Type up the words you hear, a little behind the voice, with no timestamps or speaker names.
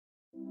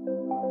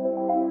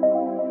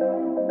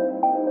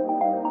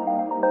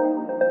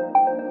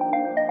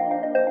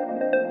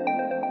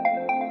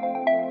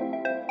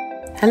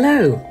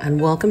Hello,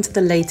 and welcome to the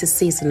latest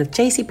season of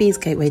JCB's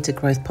Gateway to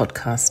Growth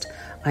podcast.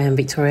 I am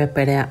Victoria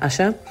Perea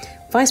Asher,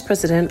 Vice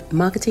President,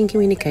 Marketing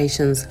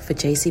Communications for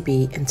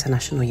JCB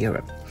International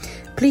Europe.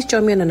 Please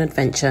join me on an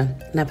adventure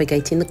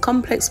navigating the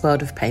complex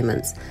world of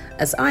payments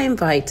as I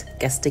invite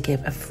guests to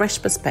give a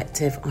fresh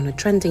perspective on a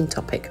trending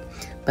topic,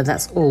 but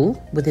that's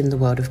all within the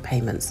world of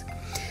payments.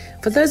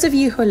 For those of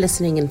you who are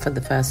listening in for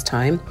the first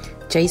time,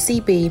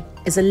 JCB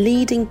is a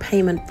leading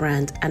payment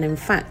brand and in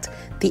fact,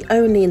 the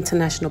only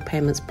international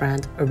payments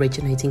brand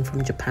originating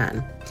from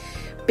Japan.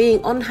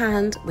 Being on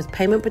hand with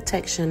payment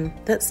protection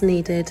that's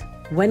needed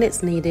when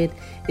it's needed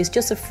is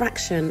just a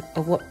fraction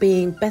of what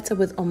being better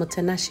with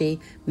Omotenashi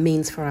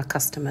means for our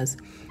customers.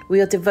 We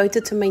are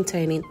devoted to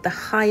maintaining the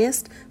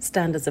highest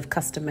standards of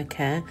customer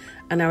care,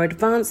 and our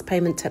advanced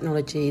payment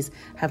technologies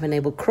have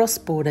enabled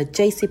cross-border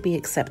JCB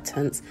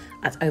acceptance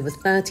at over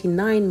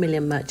 39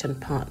 million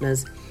merchant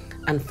partners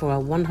and for our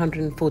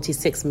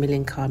 146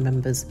 million card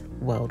members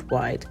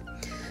worldwide.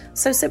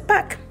 So sit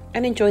back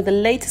and enjoy the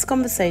latest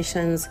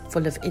conversations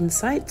full of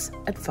insights,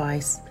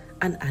 advice,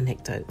 and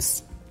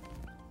anecdotes.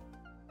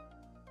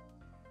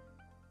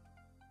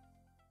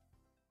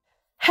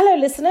 Hello,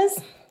 listeners.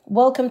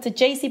 Welcome to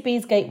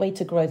JCB's Gateway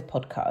to Growth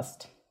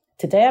podcast.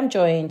 Today I'm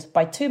joined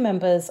by two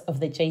members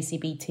of the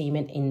JCB team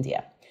in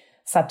India,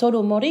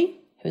 Satoru Mori,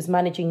 who's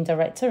Managing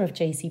Director of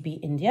JCB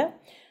India,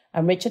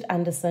 and Richard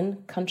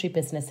Anderson, Country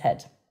Business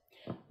Head.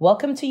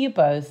 Welcome to you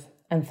both,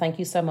 and thank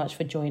you so much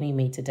for joining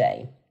me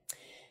today.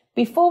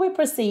 Before we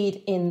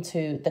proceed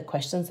into the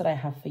questions that I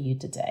have for you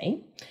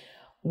today,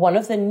 one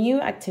of the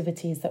new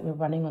activities that we're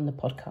running on the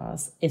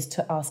podcast is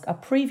to ask our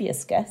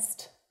previous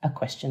guest a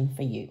question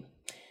for you.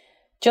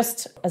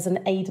 Just as an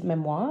aide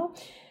memoir,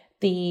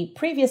 the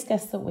previous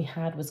guest that we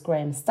had was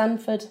Graham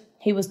Stanford.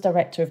 He was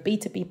Director of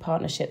B2B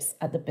Partnerships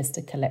at the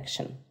Bicester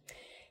Collection.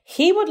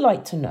 He would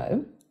like to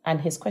know,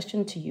 and his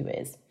question to you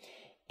is,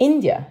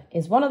 India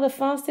is one of the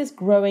fastest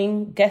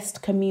growing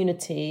guest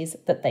communities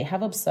that they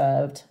have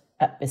observed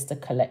at Bicester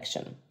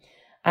Collection.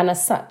 And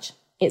as such,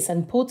 it's an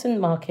important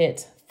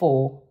market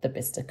for the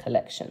Bicester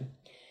Collection.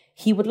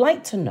 He would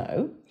like to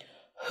know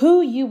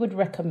who you would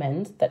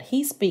recommend that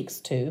he speaks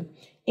to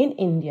in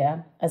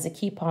India as a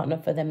key partner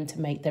for them to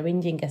make their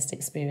Indian guest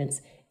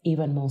experience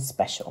even more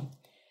special.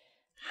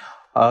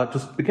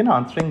 To begin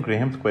answering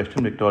Graham's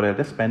question, Victoria,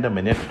 let's spend a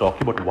minute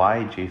talking about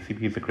why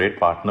JCB is a great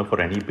partner for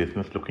any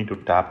business looking to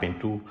tap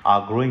into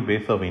our growing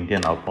base of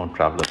Indian outbound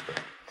travelers.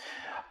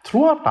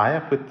 Through our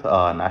tie-up with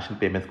National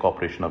Payments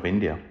Corporation of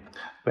India,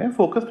 we're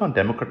focused on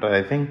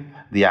democratizing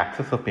the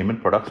access of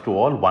payment products to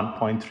all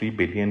 1.3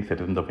 billion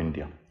citizens of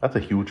India. That's a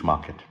huge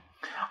market.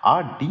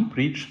 Our deep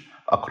reach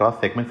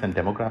across segments and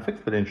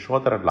demographics will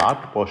ensure that a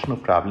large portion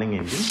of traveling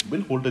Indians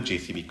will hold a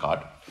JCB card.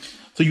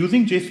 So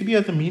using JCB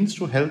as a means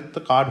to help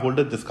the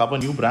cardholder discover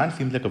new brands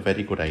seems like a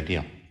very good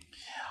idea.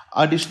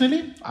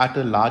 Additionally, at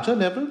a larger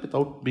level,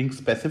 without being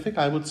specific,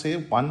 I would say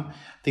one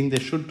thing they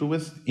should do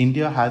is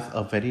India has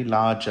a very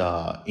large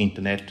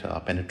internet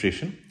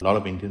penetration. A lot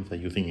of Indians are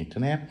using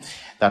internet.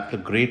 That's a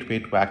great way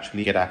to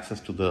actually get access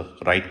to the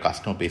right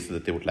customer base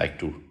that they would like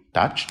to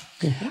touch.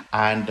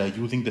 And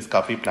using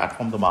Discovery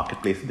platform, the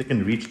marketplaces, they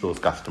can reach those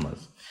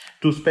customers.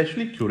 To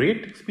especially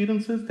curate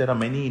experiences, there are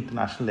many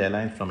international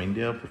airlines from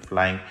India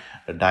flying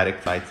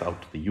direct flights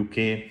out to the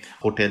UK,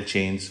 hotel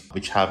chains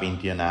which have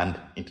Indian and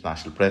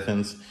international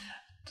presence.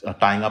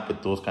 Tying up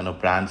with those kind of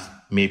brands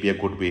may be a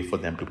good way for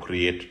them to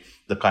create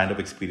the kind of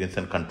experience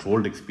and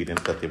controlled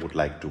experience that they would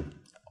like to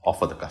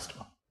offer the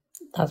customer.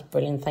 That's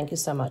brilliant. Thank you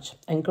so much.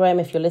 And Graham,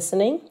 if you're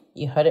listening,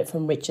 you heard it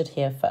from Richard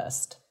here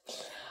first.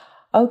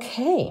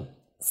 Okay,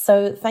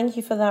 so thank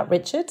you for that,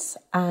 Richard.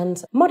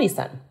 And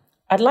Mori-san,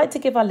 I'd like to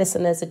give our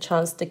listeners a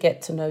chance to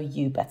get to know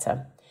you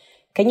better.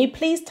 Can you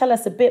please tell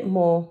us a bit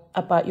more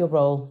about your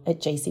role at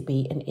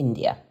JCB in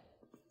India?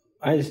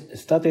 I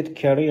started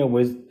career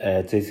with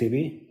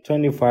JCB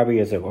 25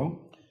 years ago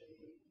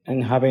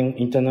and having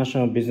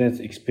international business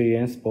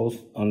experience both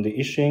on the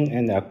issuing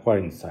and the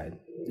acquiring side,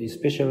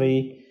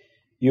 especially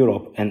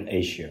Europe and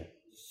Asia.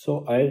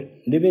 So I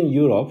live in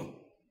Europe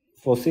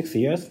for 6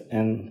 years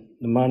and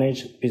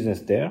manage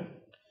business there.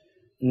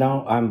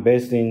 Now I'm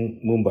based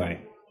in Mumbai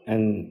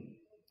and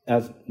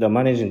as the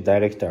managing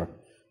director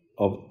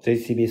of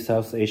JCB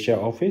South Asia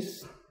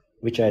office,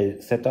 which I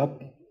set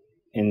up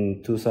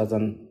in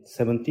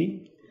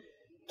 2017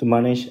 to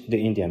manage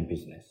the Indian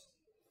business.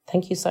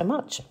 Thank you so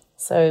much.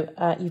 So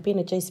you've been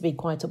at JCB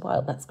quite a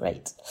while. That's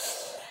great.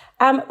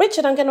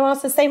 Richard, I'm going to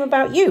ask the same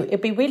about you.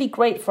 It'd be really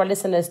great for our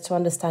listeners to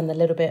understand a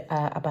little bit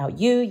about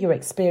you, your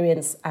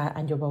experience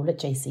and your role at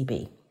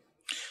JCB.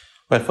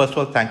 Well, first of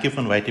all, thank you for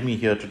inviting me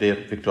here today,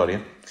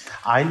 Victoria.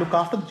 I look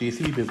after the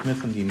JCB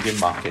business in the Indian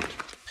market.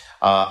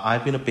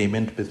 I've been a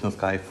payment business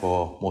guy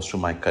for most of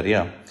my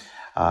career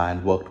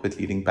and worked with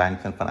leading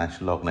banks and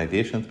financial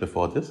organizations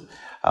before this.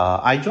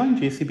 I joined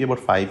JCB about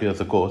 5 years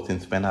ago,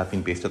 since when I've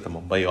been based at the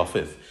Mumbai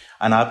office,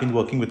 and I've been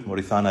working with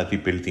Mori-san as we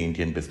build the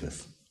Indian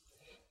business.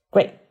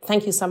 Great.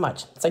 Thank you so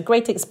much. It's a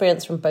great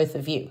experience from both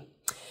of you.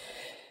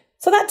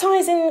 So that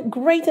ties in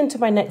great into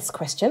my next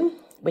question.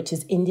 which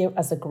is India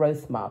as a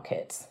growth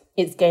market.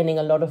 It's gaining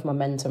a lot of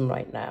momentum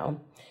right now.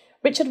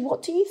 Richard,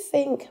 what do you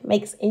think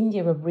makes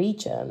India a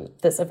region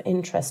that's of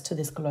interest to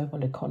this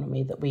global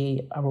economy that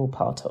we are all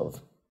part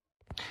of?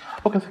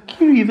 Okay, so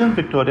key reasons,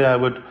 Victoria, I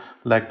would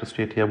like to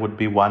state here would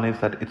be one is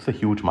that it's a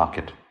huge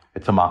market.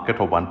 It's a market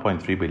of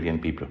 1.3 billion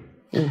people.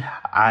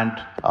 And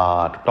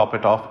to top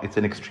it off, it's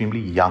an extremely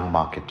young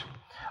market.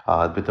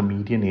 With a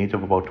median age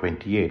of about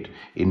 28,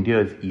 India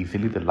is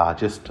easily the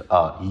largest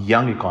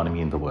young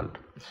economy in the world.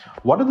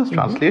 What does this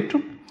translate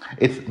to?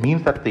 It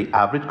means that the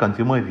average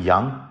consumer is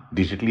young,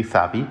 digitally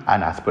savvy,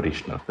 and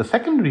aspirational. The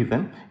second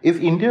reason is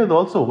India is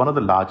also one of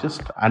the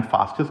largest and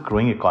fastest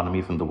growing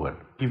economies in the world.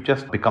 We've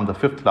just become the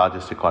 5th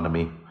largest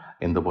economy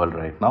in the world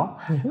right now,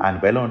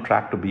 and well on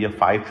track to be a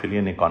 5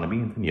 trillion economy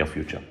in the near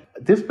future.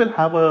 This will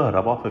have a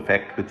rub-off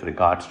effect with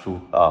regards to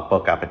per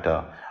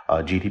capita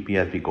GDP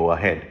as we go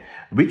ahead,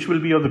 which will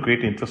be of the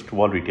great interest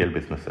to all retail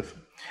businesses.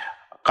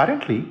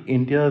 Currently,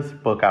 India's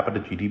per capita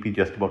GDP is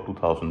just about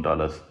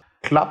 $2,000.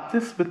 Club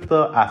this with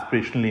the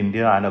aspirational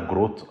India and a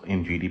growth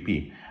in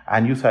GDP,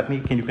 and you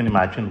can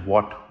imagine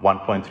what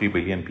 1.3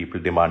 billion people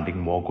demanding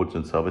more goods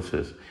and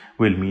services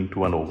will mean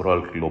to an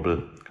overall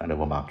global kind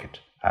of a market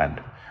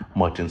and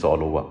merchants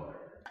all over.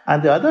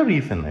 And the other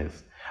reason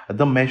is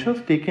the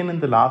measures taken in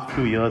the last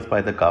few years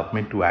by the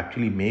government to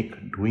actually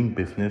make doing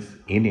business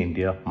in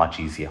India much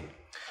easier.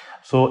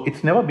 So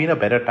it's never been a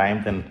better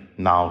time than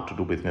now to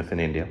do business in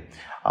India.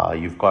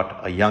 You've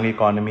got a young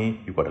economy,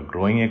 you've got a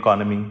growing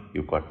economy,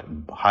 you've got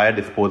higher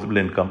disposable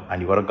income,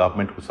 and you've got a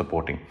government who's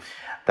supporting.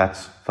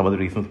 That's some of the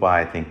reasons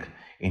why I think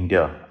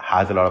India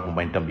has a lot of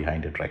momentum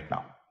behind it right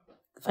now.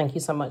 Thank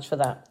you so much for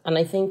that. And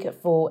I think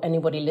for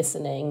anybody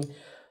listening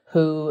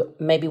who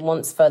maybe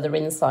wants further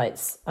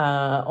insights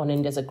on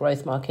India as a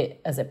growth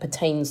market as it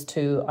pertains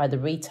to either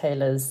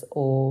retailers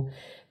or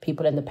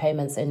people in the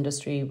payments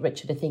industry,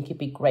 Richard, I think it'd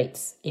be great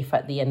if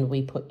at the end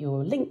we put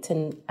your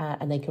LinkedIn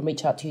and they can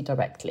reach out to you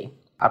directly.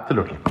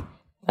 Absolutely.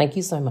 Thank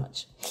you so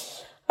much.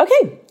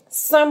 Okay,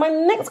 so my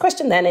next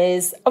question then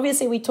is,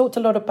 obviously we talked a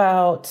lot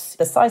about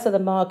the size of the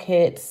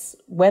markets,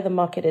 where the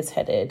market is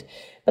headed,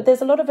 but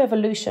there's a lot of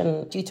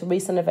evolution due to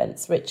recent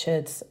events,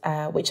 Richard,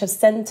 which have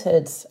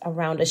centered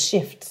around a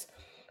shift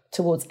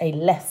towards a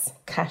less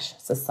cash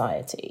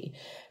society.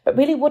 But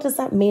really, what does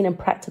that mean in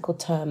practical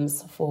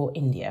terms for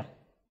India?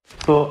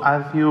 So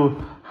as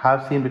you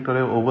have seen,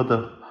 Victoria, over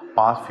the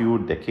past few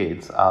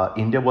decades,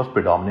 India was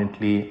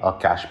predominantly a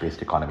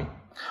cash-based economy.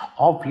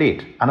 Of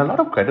late, and a lot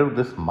of credit of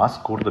this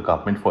must go to the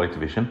government for its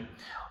vision,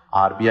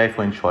 RBI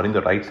for ensuring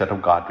the right set of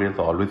guardrails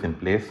are always in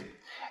place,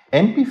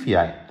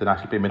 NPCI, the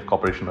National Payments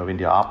Corporation of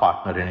India, our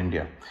partner in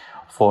India,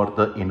 for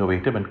the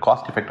innovative and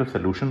cost-effective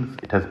solutions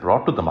it has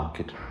brought to the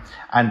market,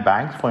 and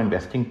banks for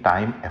investing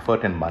time,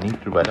 effort and money to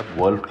develop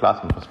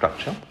world-class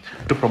infrastructure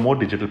to promote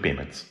digital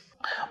payments.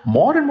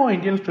 More and more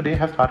Indians today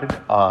have started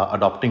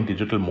adopting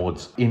digital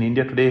modes. In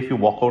India today, if you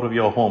walk out of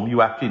your home,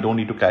 you actually don't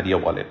need to carry a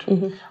wallet.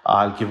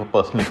 I'll give a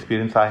personal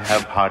experience. I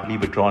have hardly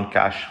withdrawn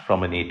cash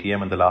from an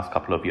ATM in the last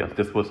couple of years.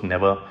 This was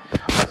never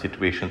a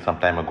situation some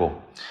time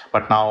ago.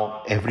 But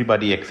now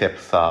everybody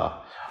accepts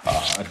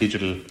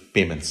digital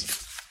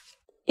payments.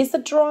 Is the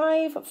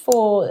drive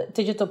for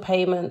digital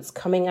payments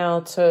coming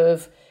out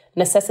of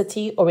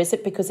necessity, or is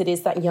it because it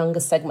is that younger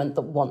segment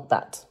that want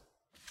that?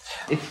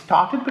 It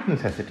started with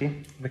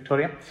necessity,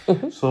 Victoria.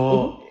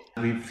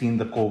 We've seen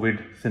the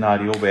COVID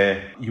scenario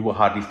where you were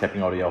hardly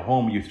stepping out of your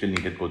home. You still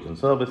needed goods and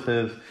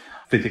services.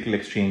 Physical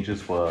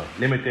exchanges were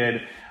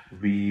limited.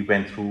 We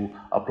went through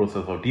a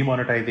process of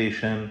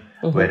demonetization,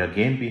 where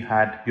again we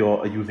had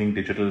your using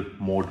digital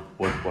mode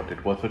was what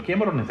it was. So it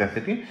came out of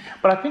necessity.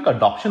 But I think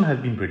adoption has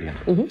been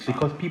brilliant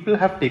because people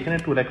have taken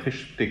it to like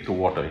fish take to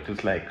water. It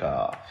is like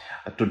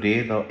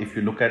today, if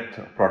you look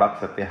at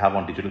products that they have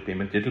on digital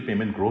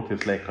payment growth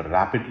is like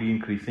rapidly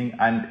increasing,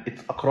 and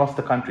it's across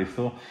the country.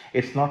 So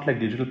it's not like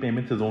digital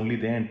payments is only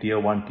there in tier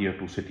 1, tier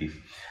 2 cities.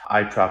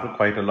 I travel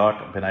quite a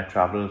lot. When I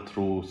travel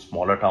through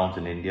smaller towns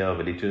in India,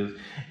 villages,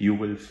 you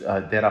will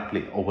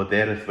over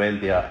there as well.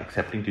 They are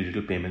accepting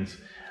digital payments,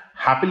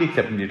 happily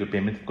accepting digital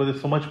payments because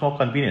it's so much more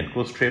convenient. It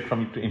goes straight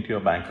into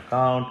your bank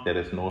account. There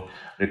is no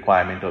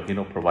requirement of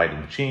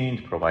providing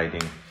change,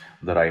 providing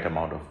the right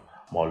amount of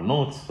small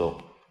notes.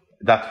 So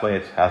that's where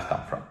it has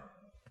come from.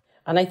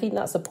 And I think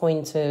that's the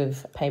point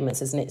of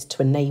payments, isn't it? It's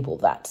to enable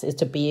that, is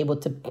to be able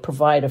to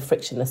provide a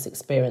frictionless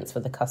experience for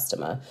the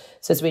customer.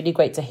 So it's really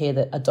great to hear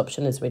that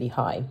adoption is really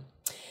high.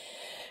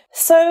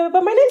 So,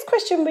 but my next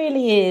question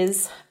really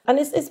is, and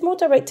it's more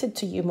directed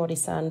to you,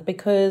 Mori-san,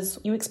 because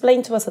you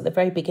explained to us at the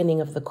very beginning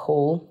of the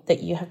call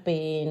that you have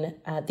been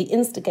the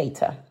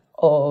instigator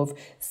of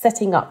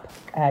setting up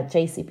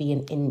JCB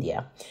in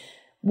India.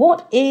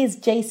 What is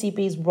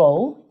JCB's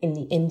role in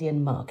the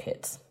Indian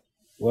market?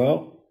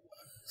 Well,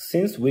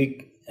 since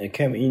we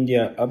came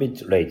India a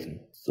bit late,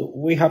 so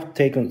we have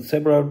taken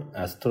several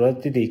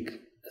strategic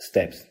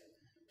steps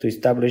to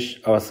establish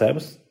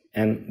ourselves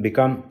and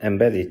become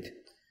embedded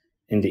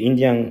in the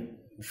Indian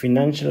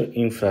financial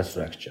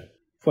infrastructure.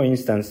 For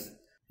instance,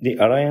 the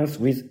alliance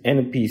with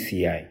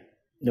NPCI,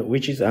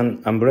 which is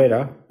an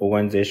umbrella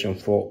organization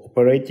for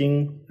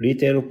operating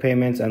retail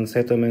payments and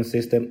settlement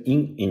system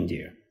in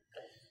India.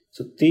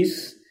 So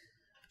this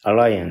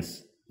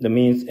alliance, that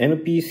means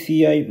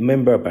NPCI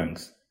member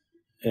banks,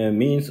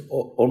 means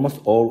almost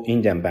all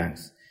Indian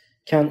banks,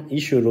 can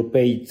issue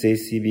RuPay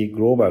JCB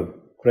Global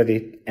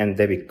Credit and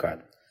Debit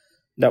Card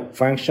that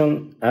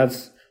function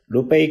as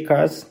RuPay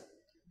cards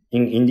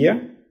in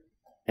India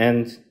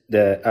and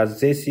as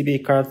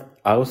JCB cards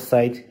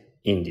outside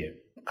India.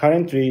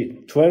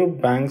 Currently, 12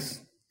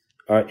 banks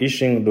are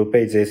issuing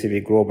RuPay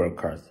JCB Global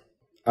cards.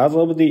 As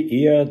of the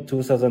year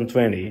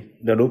 2020,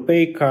 the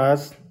RuPay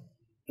cards,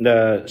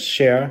 the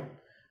share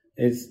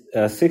is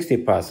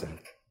 60%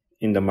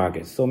 in the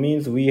market. So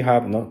means we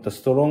have not the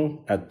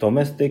strong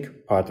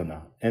domestic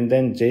partner. And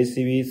then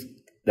JCB is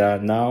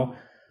now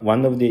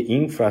one of the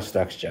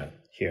infrastructure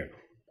here.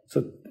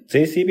 So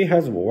JCB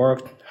has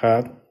worked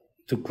hard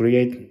to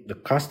create the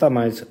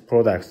customized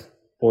products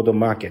for the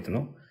market,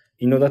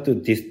 in order to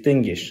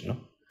distinguish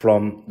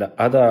from the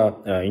other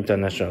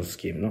international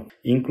scheme,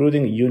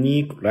 including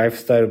unique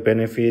lifestyle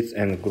benefits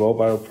and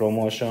global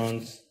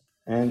promotions.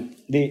 And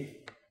the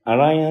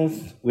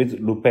alliance with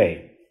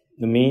RuPay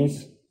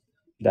means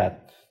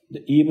that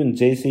even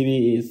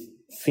JCB is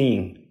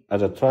seen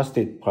as a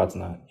trusted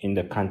partner in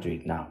the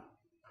country now.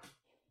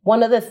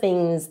 One of the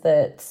things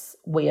that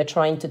we are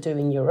trying to do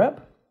in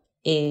Europe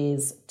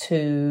is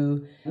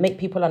to make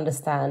people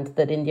understand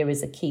that India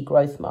is a key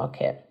growth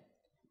market.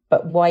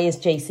 But why is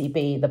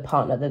JCB the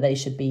partner that they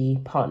should be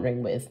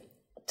partnering with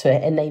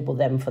to enable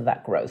them for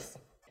that growth?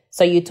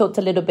 So you talked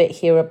a little bit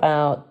here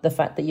about the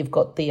fact that you've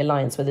got the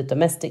alliance with a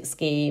domestic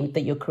scheme,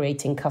 that you're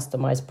creating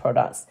customized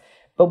products.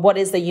 But what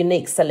is the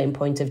unique selling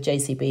point of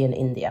JCB in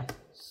India?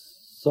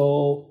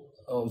 So,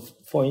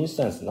 for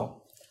instance,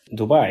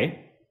 Dubai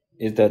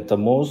is the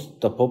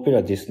most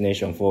popular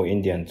destination for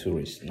Indian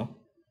tourists.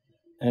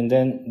 And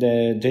then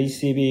the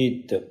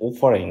JCB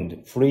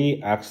offering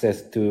free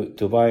access to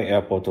Dubai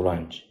airport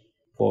lounge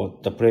for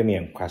the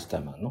premium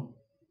customer.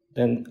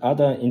 Then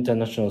other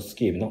international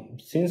scheme,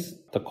 since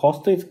the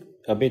cost is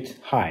a bit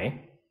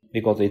high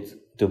because it's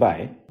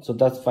Dubai, so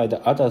that's why the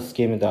other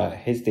schemes are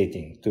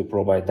hesitating to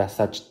provide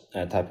such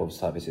type of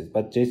services.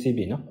 But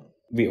JCB,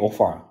 we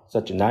offer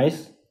such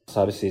nice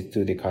services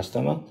to the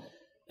customer.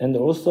 And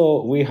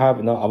also we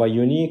have our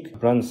unique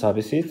brand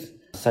services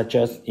such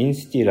as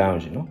In-City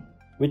Lounge,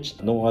 which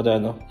no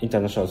other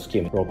international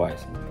scheme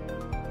provides.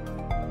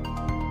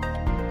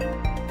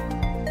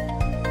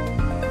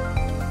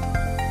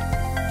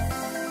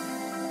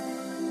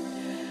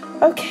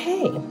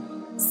 Okay,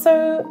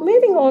 so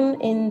moving on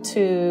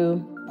into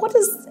what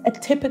does a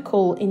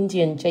typical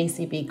Indian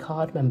JCB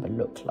card member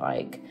look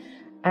like?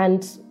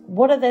 And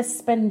what are they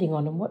spending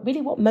on and what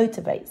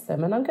motivates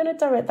them? And I'm going to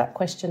direct that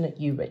question at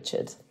you,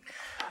 Richard.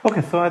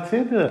 Okay, so I'd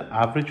say the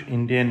average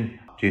Indian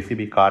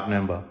JCB card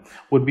member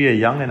would be a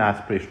young and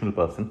aspirational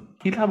person.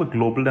 He'll have a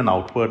global and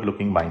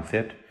outward-looking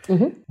mindset,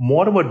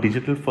 more of a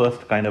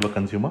digital-first kind of a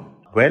consumer,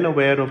 well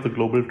aware of the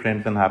global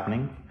trends and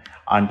happenings,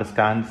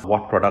 understands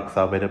what products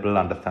are available,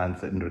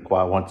 understands and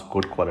wants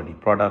good quality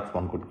products,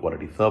 wants good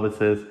quality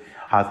services,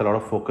 has a lot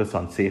of focus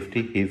on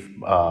safety. He's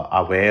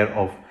aware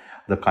of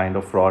the kind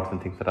of frauds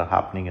and things that are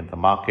happening in the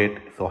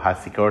market, so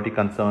has security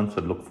concerns,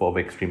 so look for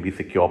extremely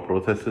secure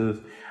processes,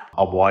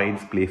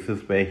 avoids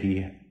places where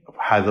he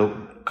has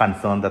a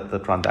concern that the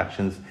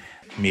transactions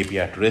may be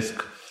at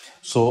risk.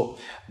 So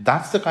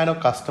that's the kind of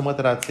customer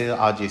that I'd say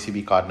our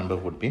JCB card member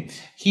would be.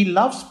 He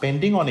loves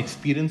spending on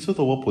experiences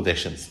over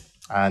possessions,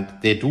 and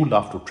they do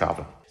love to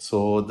travel.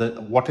 So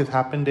what has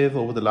happened is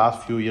over the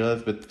last few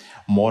years with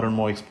more and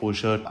more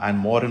exposure and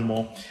more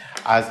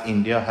as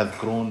India has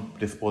grown,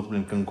 disposable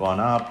income gone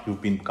up, the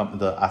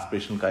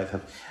aspirational guys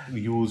have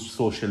used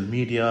social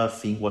media,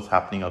 seeing what's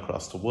happening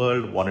across the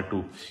world, wanted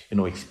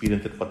to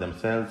experience it for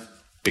themselves,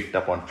 picked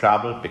up on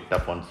travel, picked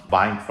up on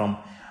buying from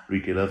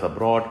retailers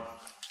abroad.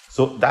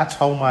 So that's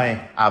how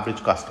my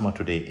average customer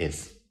today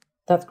is.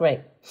 That's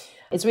great.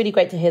 It's really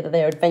great to hear that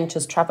they're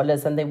adventurous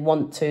travelers and they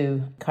want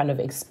to kind of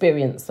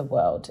experience the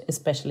world,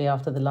 especially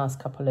after the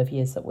last couple of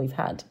years that we've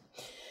had.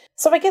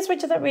 So I guess,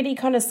 Richard, that really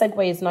kind of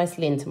segues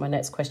nicely into my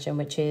next question,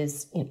 which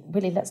is,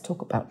 really, let's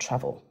talk about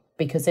travel,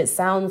 because it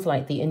sounds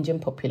like the Indian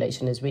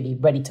population is really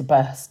ready to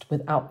burst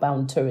with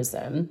outbound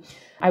tourism.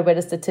 I read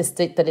a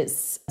statistic that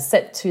it's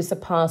set to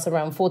surpass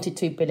around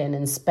 42 billion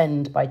in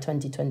spend by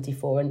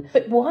 2024.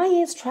 But why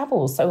is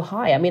travel so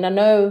high? I mean, I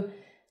know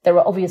there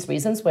are obvious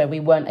reasons where we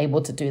weren't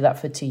able to do that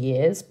for 2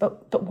 years,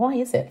 but why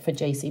is it for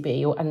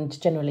JCB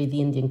and generally the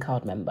Indian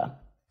card member?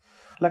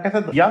 Like I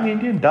said, the young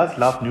Indian does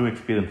love new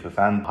experiences,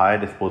 and higher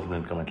disposable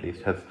income at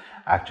least has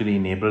actually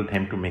enabled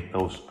him to make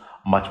those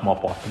much more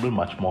possible.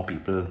 Much more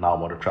people now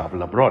want to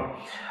travel abroad.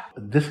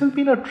 This has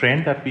been a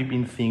trend that we've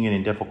been seeing in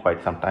India for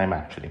quite some time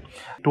actually.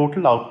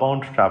 Total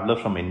outbound travelers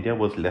from India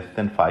was less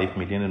than 5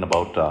 million in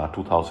about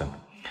 2000.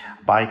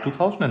 By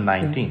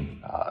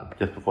 2019,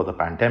 just before the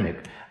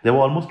pandemic, there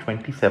were almost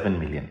 27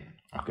 million.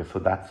 Okay, so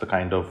that's the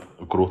kind of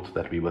growth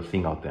that we were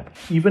seeing out there.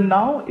 Even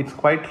now, it's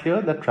quite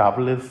clear that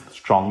travel is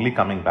strongly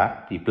coming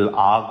back. People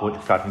are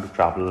starting to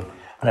travel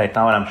right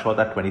now, and I'm sure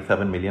that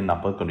 27 million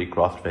number is going to be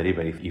crossed very,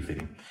 very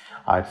easily.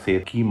 I'd say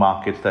key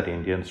markets that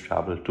Indians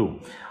travel to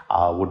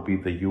would be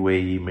the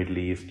UAE, Middle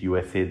East,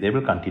 USA. They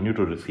will continue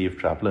to receive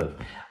travelers.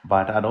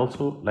 But I'd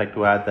also like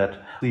to add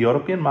that the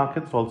European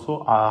markets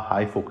also are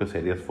high focus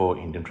areas for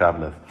Indian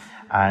travelers.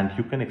 And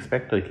you can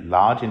expect a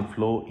large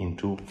inflow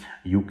into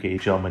UK,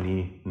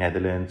 Germany,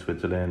 Netherlands,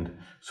 Switzerland,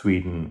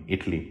 Sweden,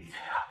 Italy.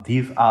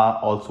 These are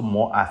also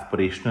more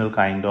aspirational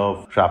kind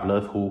of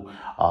travelers who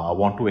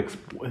want to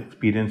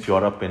experience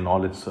Europe in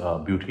all its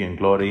beauty and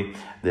glory.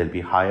 There'll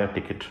be higher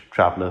ticket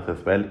travelers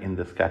as well in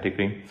this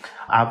category.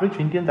 Average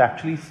Indians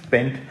actually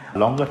spend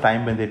longer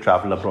time when they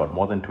travel abroad,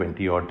 more than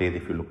 20 odd days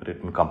if you look at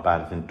it in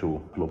comparison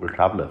to global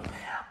travelers.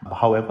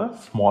 However,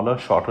 smaller,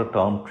 shorter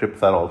term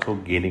trips are also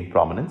gaining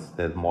prominence.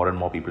 There's more and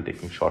more people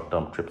taking short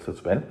term trips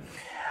as well.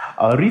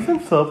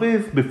 Recent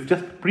surveys,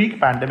 just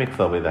pre-pandemic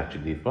surveys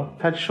actually, these were,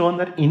 had shown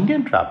that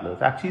Indian travelers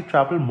actually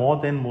travel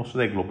more than most of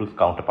their global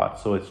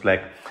counterparts. So it's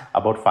like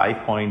about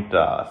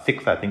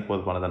 5.6, I think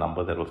was one of the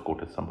numbers that was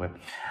quoted somewhere,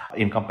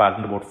 in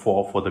comparison to about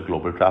 4 for the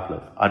global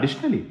travelers.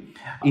 Additionally,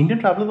 Indian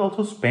travelers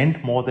also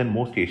spend more than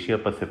most Asia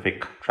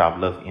Pacific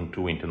travelers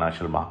into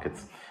international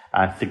markets,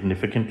 and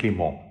significantly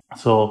more.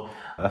 So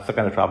that's the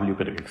kind of travel you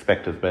could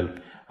expect as well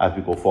as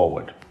we go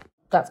forward.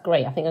 That's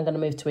great. I think I'm going to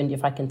move to India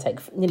if I can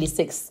take nearly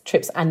 6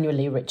 trips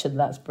annually, Richard.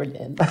 That's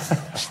brilliant.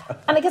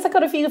 And I guess I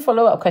got a few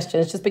follow-up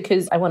questions just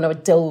because I want to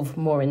delve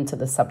more into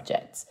the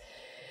subject.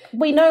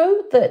 We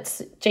know that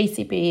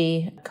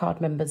JCB card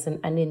members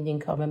and Indian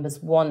card members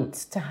want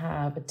to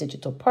have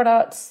digital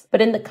products, but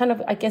in the kind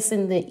of, I guess,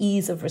 in the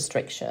ease of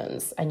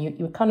restrictions, and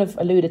you kind of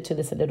alluded to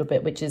this a little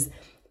bit, which is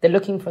they're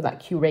looking for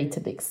that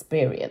curated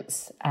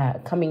experience.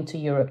 Coming to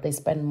Europe, they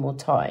spend more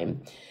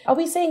time. Are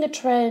we seeing a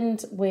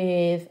trend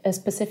with a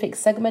specific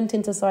segment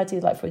in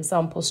society, like, for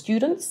example,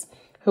 students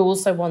who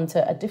also want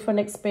a different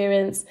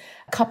experience,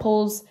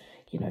 couples?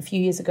 You know, a few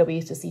years ago, we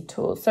used to see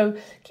tours. So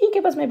can you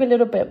give us maybe a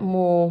little bit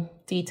more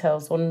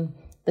details on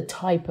the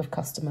type of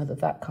customer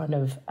that kind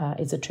of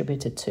is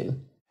attributed to?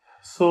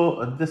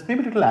 So this may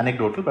be a little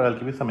anecdotal, but I'll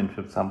give you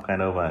some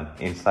kind of an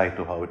insight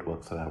to how it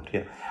works out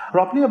here.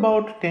 Probably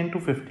about 10 to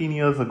 15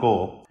 years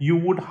ago, you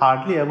would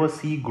hardly ever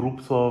see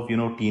groups of,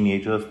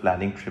 teenagers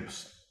planning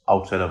trips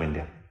outside of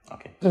India.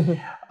 Okay.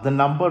 Mm-hmm. The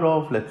number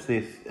of, let's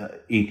say,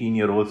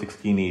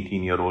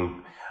 18-year-old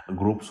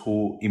groups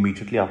who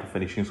immediately after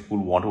finishing school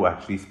want to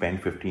actually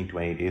spend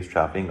 15-20 days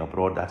traveling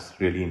abroad, that's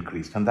really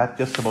increased. And that's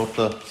just about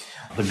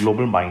the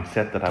global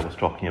mindset that I was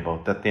talking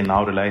about, that they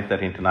now realize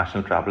that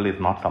international travel is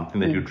not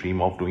something that you dream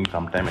of doing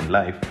sometime in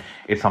life.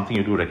 It's something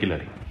you do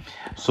regularly.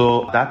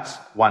 So that's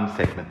one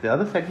segment. The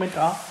other segment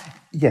are,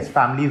 yes,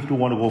 families do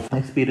want to go for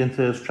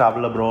experiences,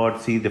 travel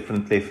abroad, see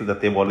different places that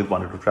they've always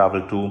wanted to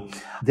travel to.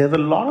 There's a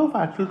lot of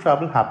actual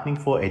travel happening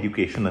for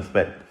education as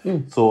well.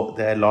 So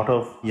there are a lot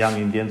of young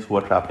Indians who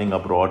are traveling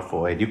abroad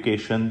for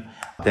education.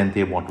 Then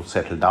they want to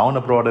settle down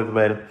abroad as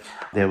well.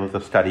 There was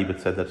a study which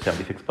said that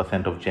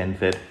 76% of Gen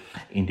Z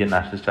Indian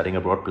nationals studying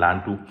abroad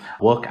plan to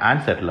work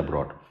and settle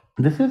abroad.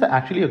 This is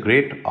actually a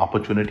great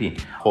opportunity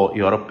for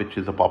Europe, which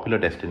is a popular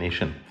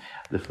destination.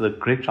 This is a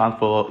great chance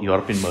for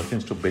European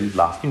merchants to build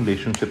lasting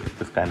relationships with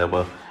this kind of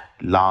a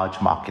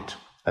large market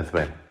as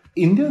well.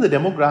 India, the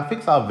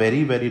demographics are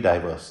very, very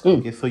diverse.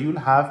 Okay, so you'll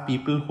have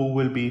people who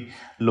will be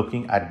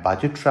looking at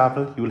budget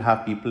travel. You'll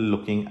have people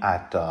looking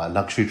at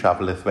luxury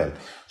travel as well.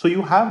 So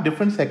you have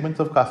different segments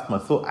of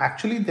customers. So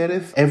actually there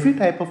is every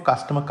type of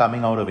customer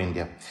coming out of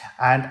India.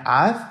 And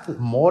as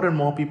more and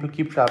more people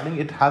keep traveling,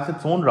 it has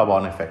its own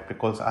rub-on effect,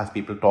 because as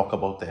people talk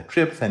about their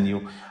trips and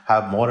you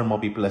have more and more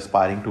people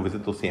aspiring to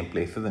visit those same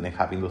places and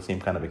having those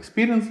same kind of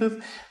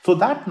experiences. So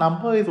that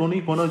number is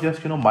only going to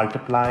just,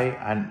 multiply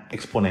and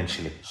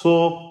exponentially.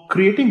 So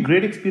creating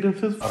great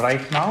experiences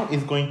right now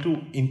is going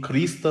to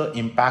increase the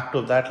impact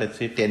of that, let's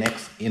say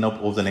 10x,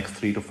 over the next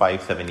 3 to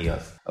 5, 7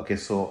 years. Okay,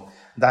 so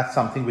that's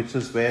something which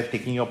is where,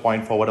 taking your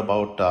point forward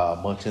about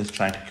merchants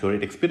trying to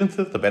curate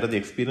experiences, the better the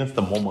experience,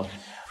 the more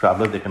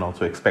travelers they can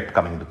also expect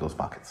coming into those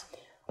markets.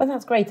 Well,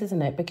 that's great,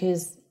 isn't it?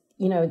 Because,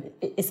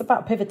 it's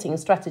about pivoting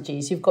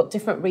strategies. You've got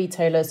different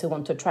retailers who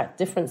want to attract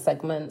different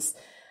segments.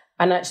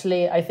 And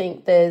actually, I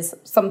think there's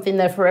something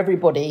there for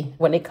everybody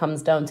when it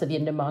comes down to the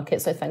Indian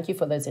market. So thank you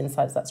for those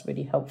insights. That's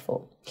really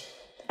helpful.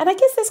 And I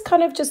guess this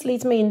kind of just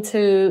leads me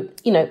into,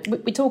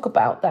 we talk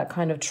about that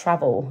kind of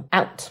travel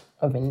out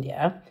of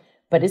India,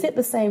 but is it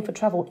the same for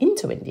travel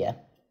into India?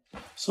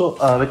 So,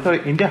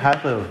 Victoria, India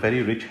has a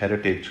very rich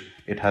heritage.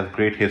 It has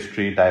great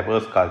history,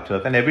 diverse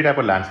cultures, and every type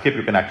of landscape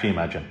you can actually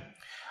imagine.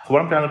 So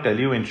what I'm trying to tell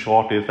you in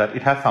short is that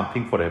it has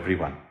something for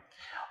everyone.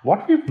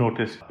 What we've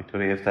noticed,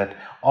 Victoria, is that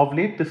of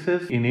late, this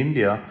is in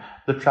India,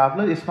 the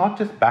traveler is not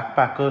just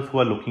backpackers who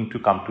are looking to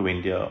come to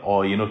India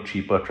or,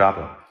 cheaper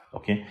travel.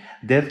 Okay,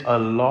 there's a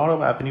lot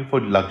of avenue for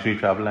luxury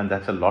travel, and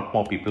that's a lot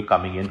more people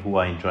coming in who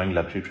are enjoying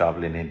luxury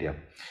travel in India.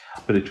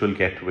 Spiritual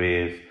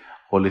getaways,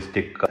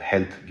 holistic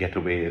health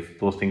getaways.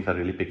 Those things are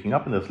really picking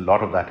up, and there's a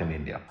lot of that in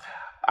India.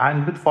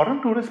 And with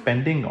foreign tourists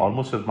spending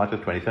almost as much as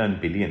 27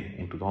 billion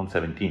in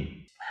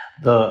 2017,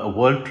 the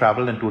World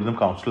Travel and Tourism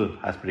Council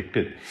has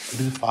predicted it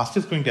is the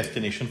fastest growing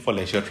destination for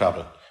leisure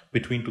travel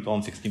between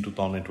 2016 to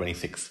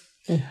 2026.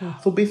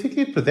 So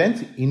basically, it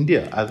presents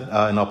India as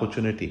an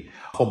opportunity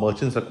for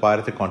merchants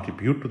acquirers to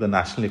contribute to the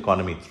national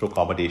economy through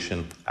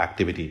accommodation,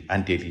 activity,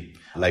 and daily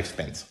life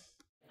spends.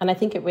 And I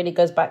think it really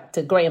goes back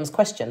to Graham's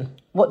question.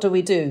 What do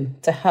we do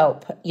to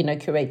help,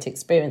 curate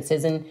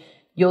experiences? And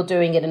you're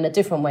doing it in a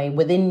different way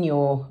within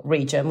your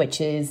region, which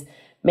is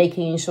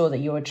making sure that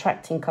you're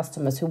attracting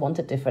customers who want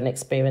a different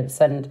experience.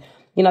 And,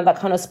 that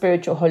kind of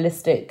spiritual,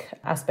 holistic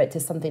aspect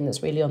is something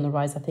that's really on the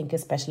rise, I think,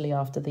 especially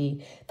after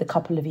the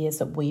couple of years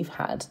that we've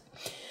had.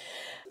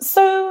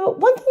 So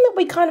one thing that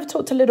we kind of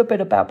talked a little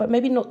bit about, but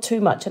maybe not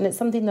too much, and it's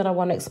something that I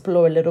want to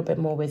explore a little bit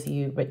more with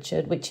you,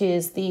 Richard, which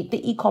is the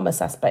e-commerce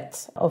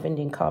aspect of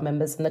Indian car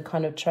members and the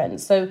kind of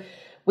trends. So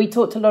we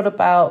talked a lot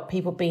about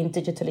people being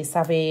digitally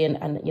savvy and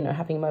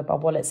having mobile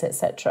wallets,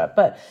 etc.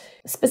 But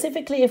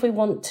specifically, if we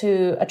want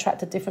to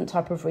attract a different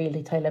type of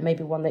retailer,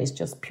 maybe one that is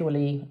just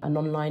purely an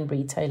online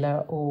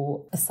retailer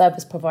or a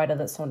service provider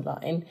that's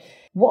online,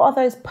 what are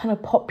those kind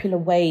of popular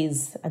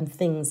ways and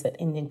things that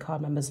Indian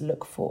card members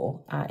look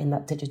for in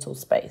that digital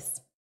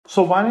space?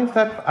 So one is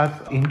that as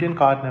Indian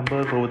card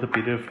members over the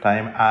period of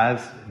time,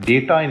 as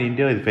data in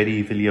India is very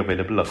easily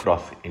available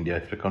across India,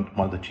 it's become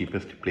one of the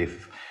cheapest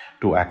places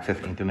to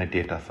access internet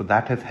data. So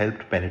that has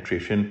helped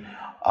penetration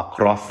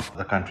across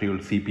the country.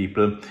 You'll see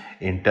people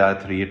in tier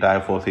 3,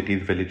 tier 4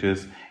 cities,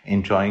 villages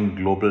enjoying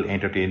global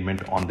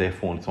entertainment on their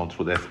phones,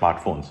 through their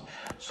smartphones.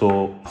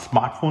 So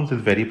smartphones is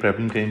very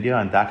prevalent in India,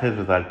 and that has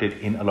resulted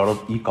in a lot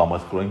of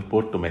e-commerce growing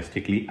both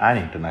domestically and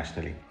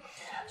internationally.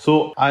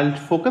 So I'll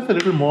focus a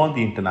little more on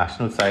the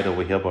international side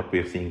over here, what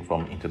we're seeing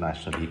from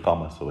international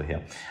e-commerce over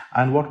here.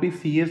 And what we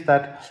see is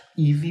that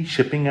easy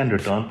shipping and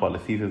return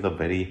policies is a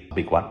very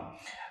big one.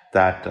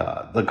 That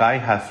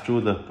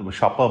the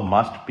shopper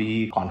must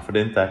be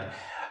confident that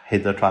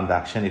the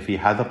transaction, if he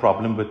has a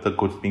problem with the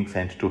goods being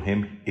sent to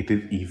him, it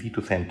is easy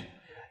to send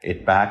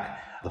it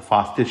back. The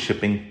fastest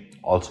shipping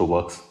also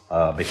works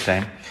big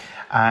time.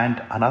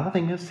 And another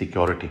thing is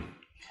security.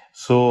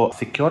 So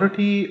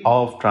security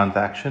of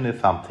transaction is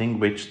something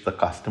which the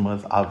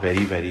customers are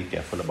very, very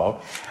careful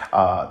about.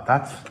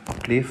 That's a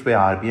place where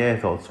RBI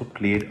has also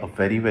played a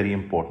very, very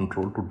important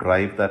role to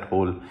drive that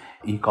whole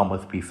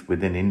e-commerce piece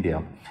within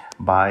India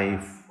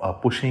by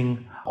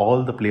pushing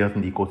all the players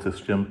in the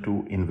ecosystem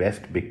to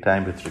invest big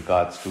time with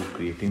regards to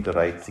creating the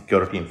right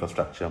security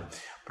infrastructure,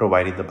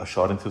 providing the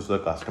assurances to the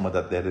customer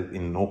that there is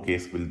in no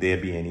case will there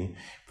be any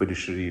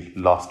fiduciary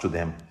loss to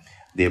them.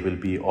 They will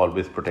be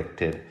always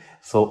protected.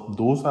 So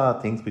those are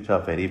things which are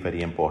very,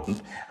 very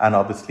important. And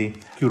obviously,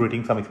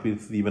 curating some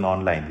experiences even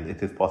online.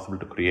 It is possible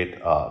to create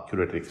a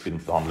curated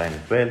experience online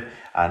as well.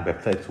 And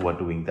websites who are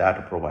doing that,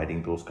 or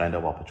providing those kind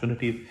of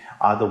opportunities,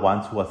 are the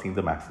ones who are seeing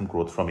the maximum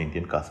growth from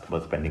Indian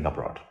customers spending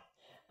abroad.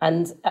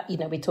 And,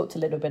 we talked a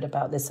little bit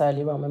about this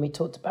earlier on when we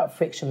talked about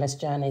frictionless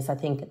journeys. I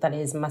think that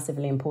is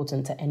massively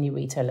important to any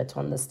retailer to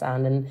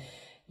understand. And,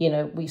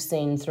 we've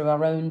seen through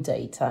our own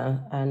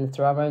data and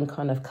through our own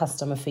kind of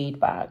customer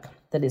feedback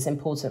that it's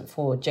important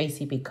for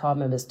JCB card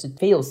members to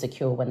feel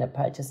secure when they're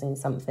purchasing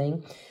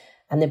something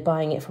and they're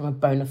buying it from a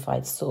bona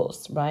fide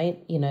source, right?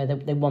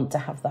 They want to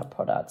have that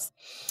product.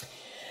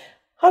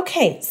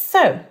 Okay,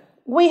 so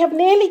we have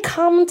nearly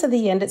come to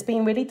the end. It's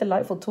been really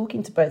delightful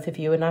talking to both of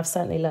you, and I've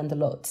certainly learned a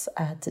lot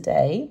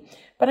today.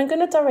 But I'm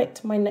going to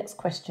direct my next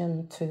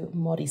question to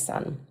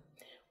Mori-san.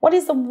 What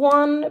is the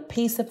one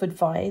piece of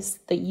advice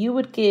that you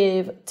would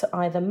give to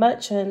either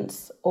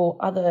merchants or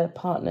other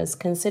partners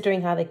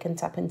considering how they can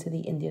tap into the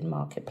Indian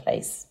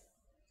marketplace?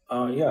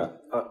 I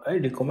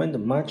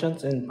recommend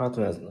merchants and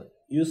partners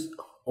use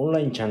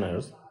online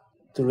channels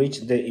to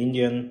reach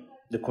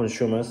the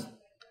consumers,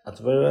 as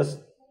well as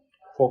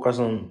focus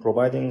on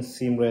providing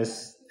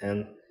seamless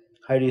and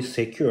highly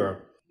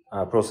secure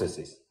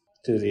processes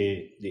to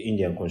the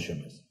Indian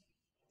consumers.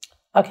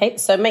 Okay,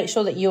 so make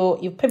sure that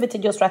you've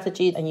pivoted your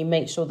strategy and you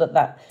make sure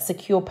that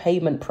secure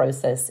payment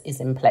process is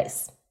in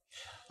place.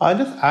 I'll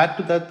just add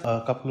to that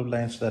a couple of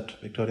lines, that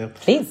Victoria.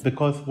 Please.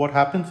 Because what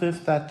happens is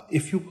that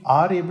if you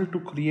are able to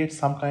create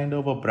some kind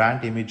of a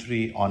brand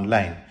imagery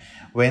online,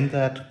 when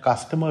that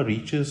customer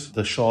reaches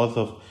the shores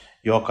of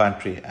your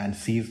country and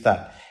sees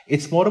that,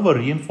 it's more of a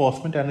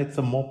reinforcement and it's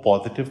a more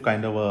positive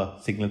kind of a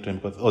signal to him,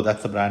 because, oh,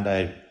 that's a brand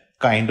I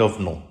kind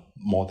of know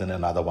more than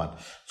another one.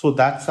 So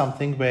that's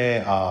something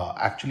where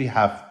actually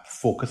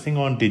focusing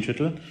on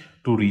digital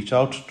to reach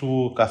out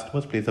to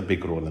customers plays a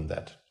big role in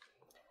that.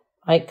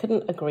 I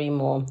couldn't agree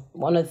more.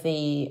 One of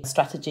the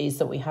strategies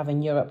that we have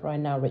in Europe right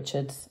now,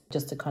 Richard,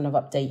 just to kind of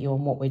update you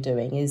on what we're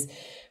doing, is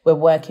we're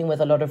working with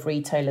a lot of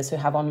retailers who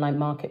have online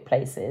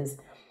marketplaces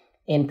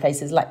in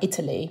places like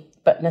Italy,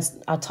 but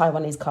our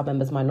Taiwanese card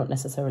members might not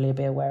necessarily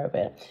be aware of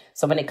it.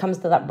 So when it comes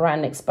to that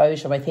brand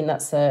exposure, I think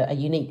that's a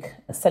unique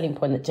selling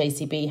point that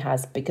JCB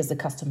has, because the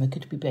customer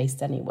could be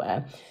based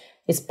anywhere.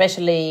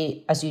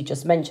 especially as you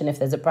just mentioned, if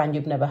there's a brand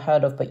you've never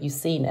heard of, but you've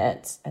seen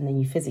it and then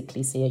you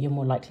physically see it, you're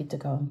more likely to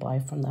go and buy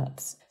from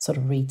that sort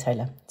of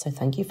retailer. So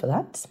thank you for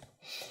that.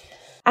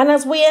 And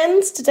as we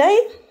end today,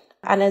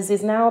 and as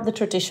is now the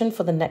tradition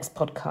for the next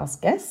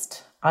podcast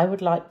guest, I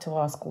would like to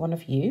ask one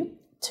of you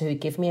to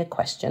give me a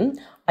question.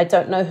 I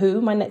don't know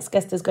who my next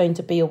guest is going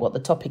to be or what the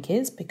topic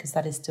is, because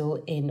that is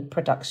still in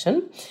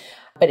production.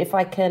 But if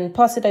I can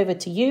pass it over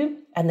to you,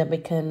 and then we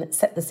can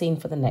set the scene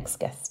for the next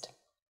guest.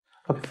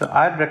 Okay, so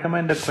I'd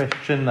recommend a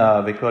question,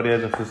 Victoria.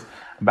 This is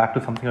back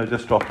to something I was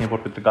just talking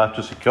about with regards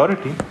to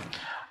security.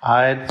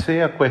 I'd say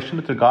a question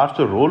with regards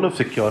to the role of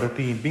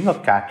security being a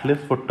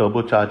catalyst for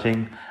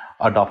turbocharging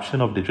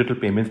adoption of digital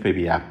payments may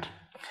be apt.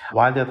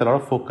 While there's a lot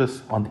of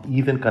focus on the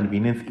ease and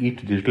convenience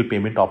each digital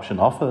payment option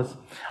offers,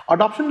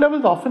 adoption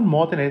levels often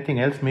more than anything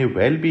else may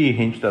well be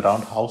hinged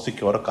around how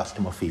secure a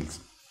customer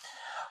feels.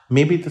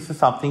 Maybe this is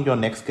something your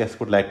next guest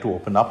would like to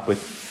open up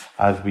with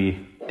as we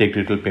take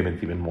digital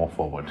payments even more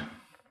forward.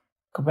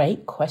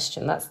 Great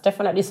question. That's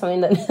definitely something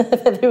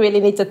that they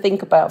really need to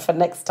think about for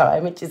next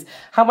time, which is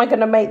how am I going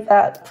to make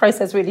that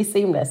process really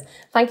seamless?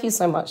 Thank you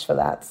so much for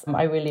that.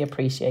 I really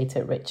appreciate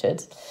it,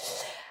 Richard.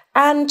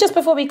 And just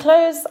before we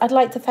close, I'd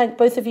like to thank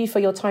both of you for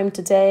your time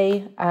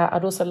today.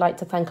 I'd also like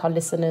to thank our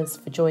listeners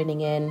for joining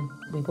in.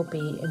 We will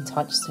be in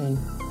touch soon.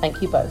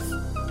 Thank you both.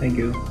 Thank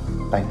you.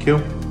 Thank you.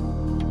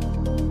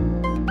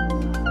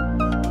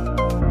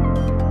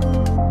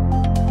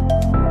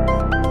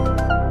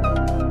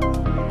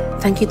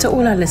 Thank you to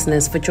all our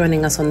listeners for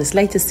joining us on this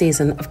latest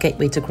season of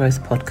Gateway to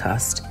Growth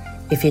podcast.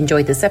 If you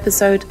enjoyed this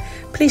episode,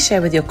 please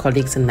share with your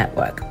colleagues and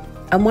network.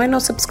 And why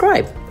not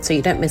subscribe so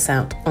you don't miss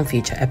out on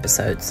future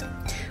episodes?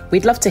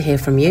 We'd love to hear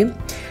from you.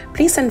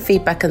 Please send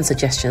feedback and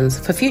suggestions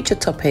for future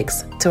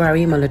topics to our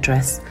email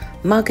address,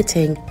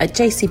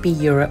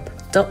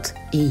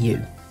 marketing@jcbeurope.eu.